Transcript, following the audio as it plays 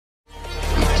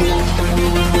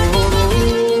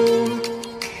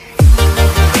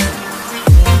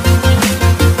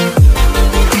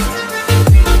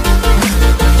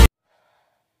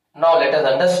Now let us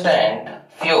understand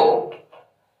few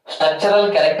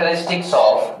structural characteristics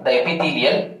of the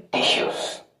epithelial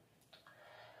tissues.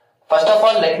 First of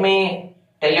all, let me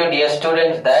tell you, dear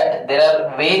students, that there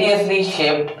are variously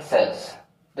shaped cells.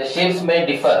 The shapes may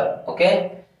differ,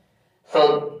 okay?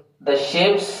 So the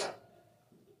shapes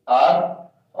are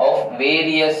of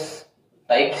various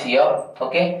types here,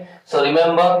 okay? So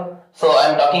remember, so I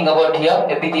am talking about here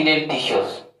epithelial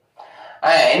tissues,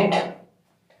 and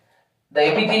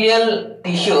the epithelial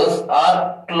tissues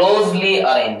are closely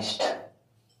arranged.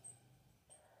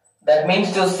 That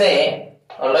means to say,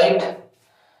 alright,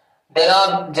 there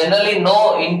are generally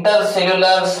no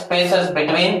intercellular spaces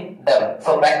between them.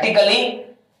 So practically,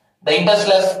 the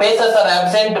intercellular spaces are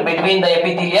absent between the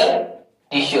epithelial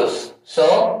tissues.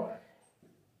 So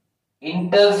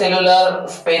intercellular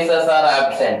spaces are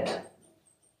absent.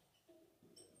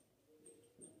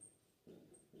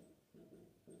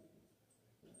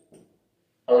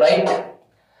 Alright.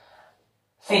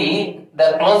 See, they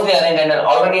are closely arranged, and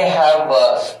already I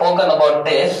have spoken about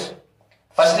this.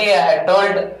 Firstly, I had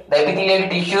told the epithelial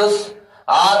tissues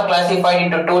are classified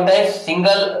into two types: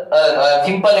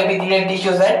 simple epithelial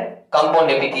tissues and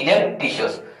compound epithelial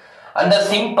tissues. Under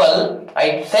simple,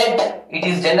 I said it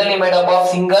is generally made up of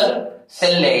single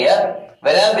cell layer,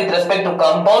 whereas with respect to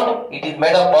compound, it is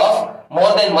made up of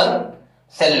more than one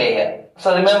cell layer.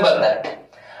 So remember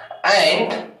that.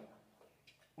 And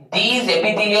these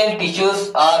epithelial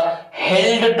tissues are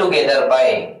held together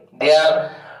by, they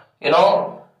are,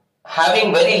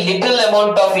 having very little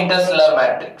amount of intercellular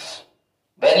matrix.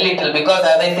 Very little, because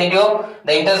as I said you,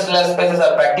 the intercellular spaces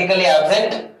are practically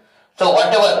absent. So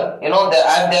whatever,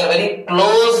 as they are very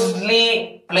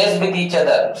closely placed with each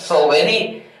other. So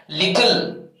very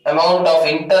little amount of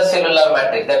intercellular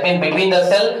matrix. That means between the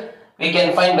cell, we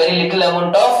can find very little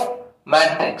amount of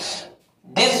matrix.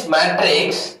 This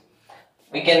matrix,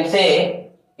 we can say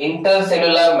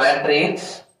intercellular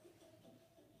matrix.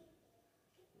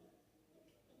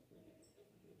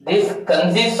 This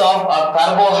consists of a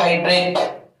carbohydrate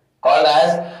called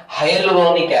as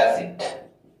hyaluronic acid.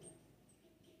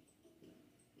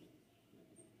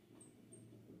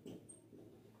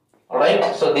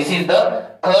 Alright, so this is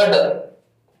the third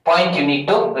point you need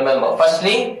to remember.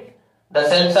 Firstly, the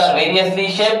cells are variously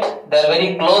shaped, they are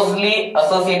very closely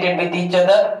associated with each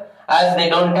other as they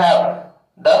don't have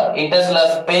the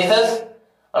intercellular spaces,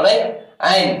 alright,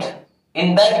 and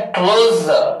in that close,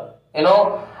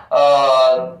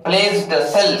 placed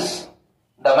cells,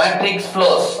 the matrix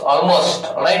flows almost,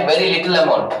 alright, very little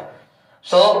amount.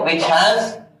 So, which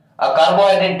has a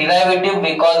carbohydrate derivative,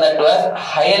 we call that as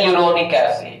hyaluronic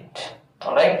acid,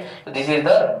 alright. So, this is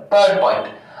the third point.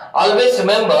 Always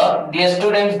remember, dear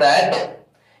students, that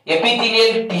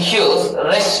epithelial tissues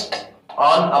rest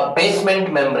on a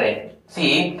basement membrane.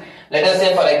 See, let us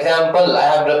say, for example, I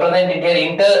have represented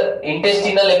here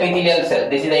intestinal epithelial cell.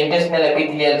 This is the intestinal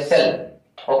epithelial cell.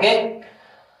 Okay.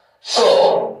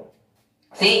 So,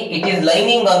 see, it is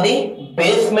lining on the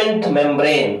basement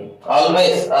membrane.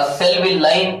 Always a cell will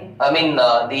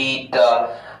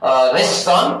rests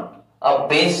on a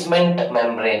basement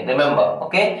membrane. Remember,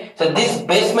 okay. So, this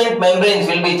basement membranes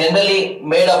will be generally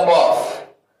made up of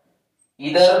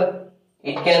either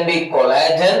it can be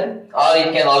collagen or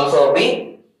it can also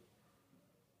be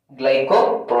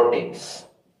glycoproteins.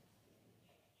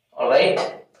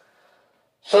 Alright.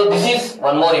 So this is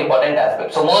one more important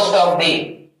aspect. So most of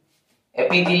the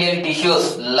epithelial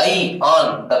tissues lie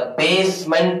on the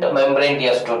basement membrane,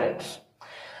 dear students.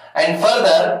 And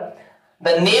further,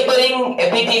 the neighboring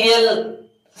epithelial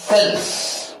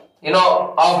cells,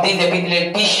 of these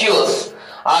epithelial tissues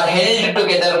are held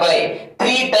together by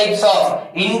three types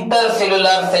of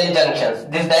intercellular cell junctions.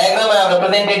 This diagram I have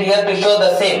represented here to show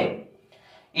the same.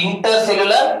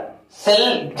 Intercellular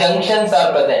cell junctions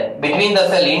are present between the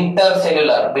cell.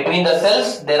 Intercellular, between the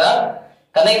cells there are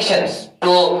connections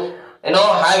to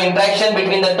have interaction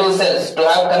between the two cells, to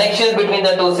have connections between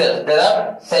the two cells. There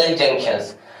are cell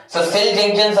junctions. So cell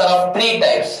junctions are of three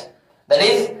types, that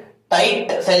is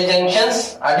tight cell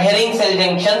junctions, adhering cell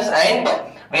junctions, and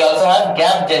we also have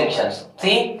gap junctions.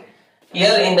 See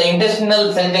here in the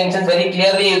intestinal cell junctions, very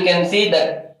clearly you can see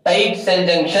the tight cell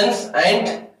junctions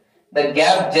and the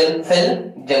gap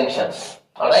cell junctions.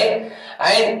 Alright,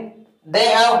 and they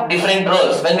have different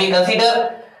roles. When we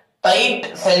consider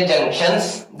tight cell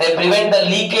junctions, they prevent the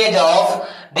leakage of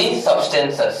the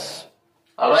substances.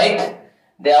 Alright,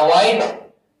 they avoid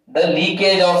the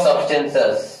leakage of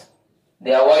substances.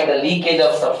 They avoid the leakage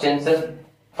of substances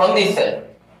from the cell.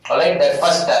 Alright, that's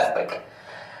first aspect.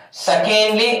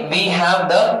 Secondly, we have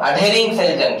the adhering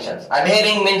cell junctions.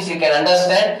 Adhering means you can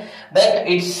understand that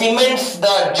it cements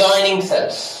the joining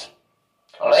cells.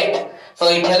 Alright, so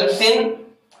it helps in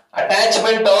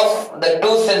attachment of the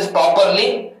two cells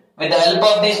properly with the help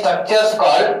of these structures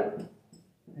called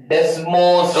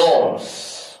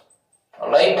desmosomes.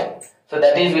 Alright, so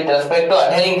that is with respect to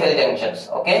adhering cell junctions.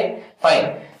 Okay,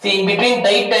 fine. See, in between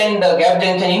tight and gap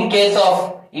junction, in case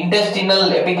of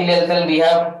intestinal epithelial cell, we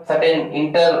have certain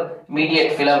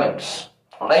intermediate filaments.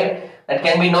 Alright, that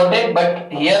can be noted,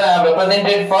 but here I have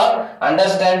represented for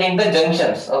understanding the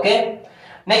junctions. Okay,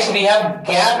 next we have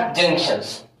gap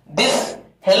junctions. This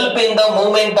help in the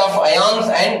movement of ions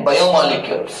and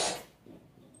biomolecules.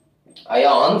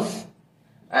 Ions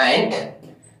and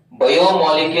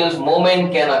biomolecules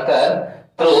movement can occur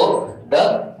through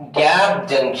the gap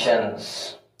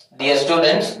junctions. Dear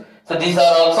students, so these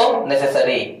are also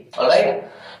necessary. Alright.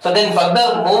 So then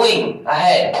further moving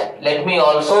ahead, let me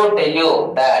also tell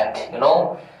you that,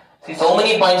 see, so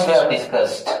many points we have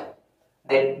discussed.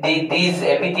 These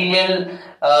epithelial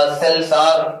cells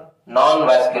are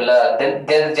non-vascular. Then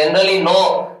there is generally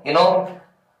no,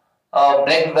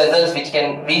 blood vessels which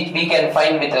we can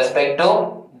find with respect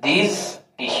to these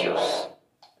tissues.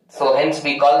 So hence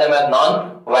we call them as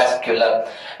non-vascular.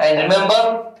 And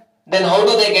remember, then how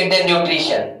do they get their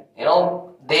nutrition?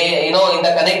 They, in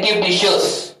the connective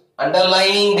tissues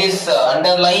underlying this cells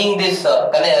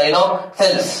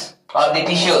or the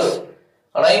tissues.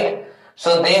 Alright.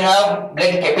 So they have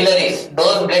blood capillaries.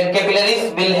 Those blood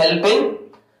capillaries will help in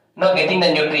getting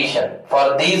the nutrition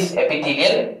for these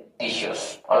epithelial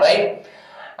tissues. Alright.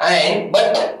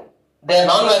 But they are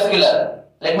non-vascular.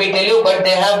 Let me tell you, but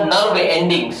they have nerve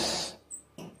endings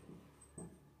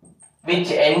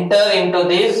which enter into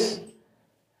this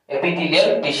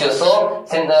epithelial tissue. So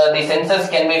the senses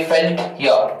can be felt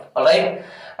here. Alright.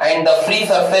 And the free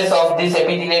surface of these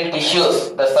epithelial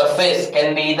tissues, the surface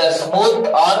can be either smooth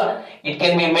or it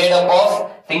can be made up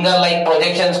of finger-like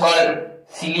projections called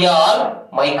cilia or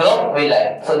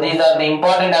microvilli. So these are the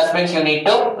important aspects you need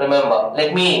to remember.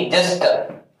 Let me just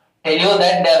tell you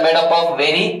that they are made up of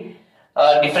very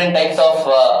different types of,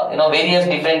 various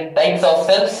different types of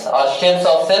cells or shapes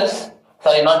of cells.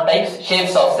 Sorry, not types,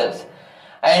 shapes of cells.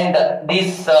 And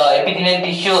these epithelial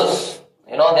tissues,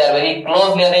 they are very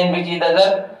closely arranged with each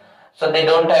other, so they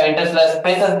don't have interstellar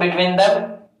spaces between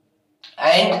them,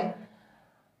 and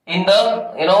in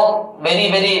the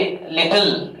very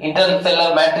little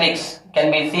intercellular matrix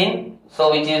can be seen,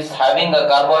 so which is having a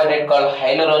carbohydrate called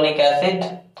hyaluronic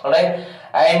acid. Alright,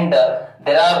 and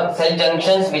there are cell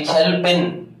junctions which help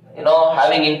in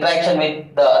having interaction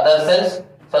with the other cells,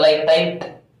 so like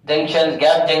tight junctions,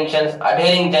 gap junctions,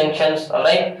 adhering junctions,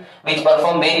 alright, which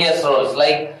perform various roles.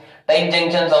 Like tight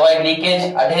junctions avoid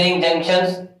leakage, adhering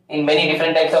junctions in many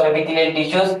different types of epithelial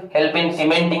tissues help in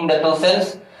cementing the two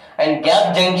cells, and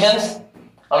gap junctions,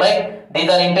 alright, these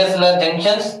are intercellular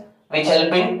junctions which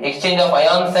help in exchange of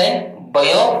ions and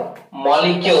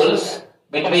biomolecules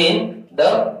between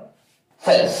the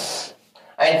cells.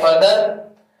 And further,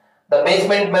 the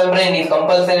basement membrane is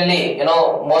compulsorily,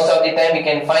 most of the time we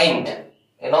can find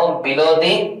below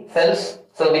the cells,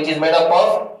 so which is made up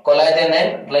of collagen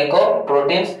and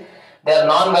glycoproteins. They are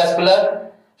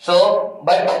non-vascular, so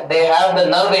but they have the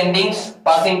nerve endings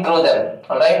passing through them.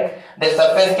 Alright, their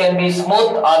surface can be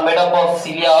smooth or made up of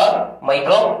cilia or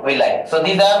microvilli. So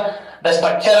these are the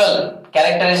structural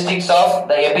characteristics of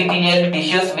the epithelial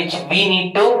tissues which we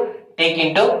need to take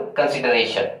into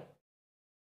consideration.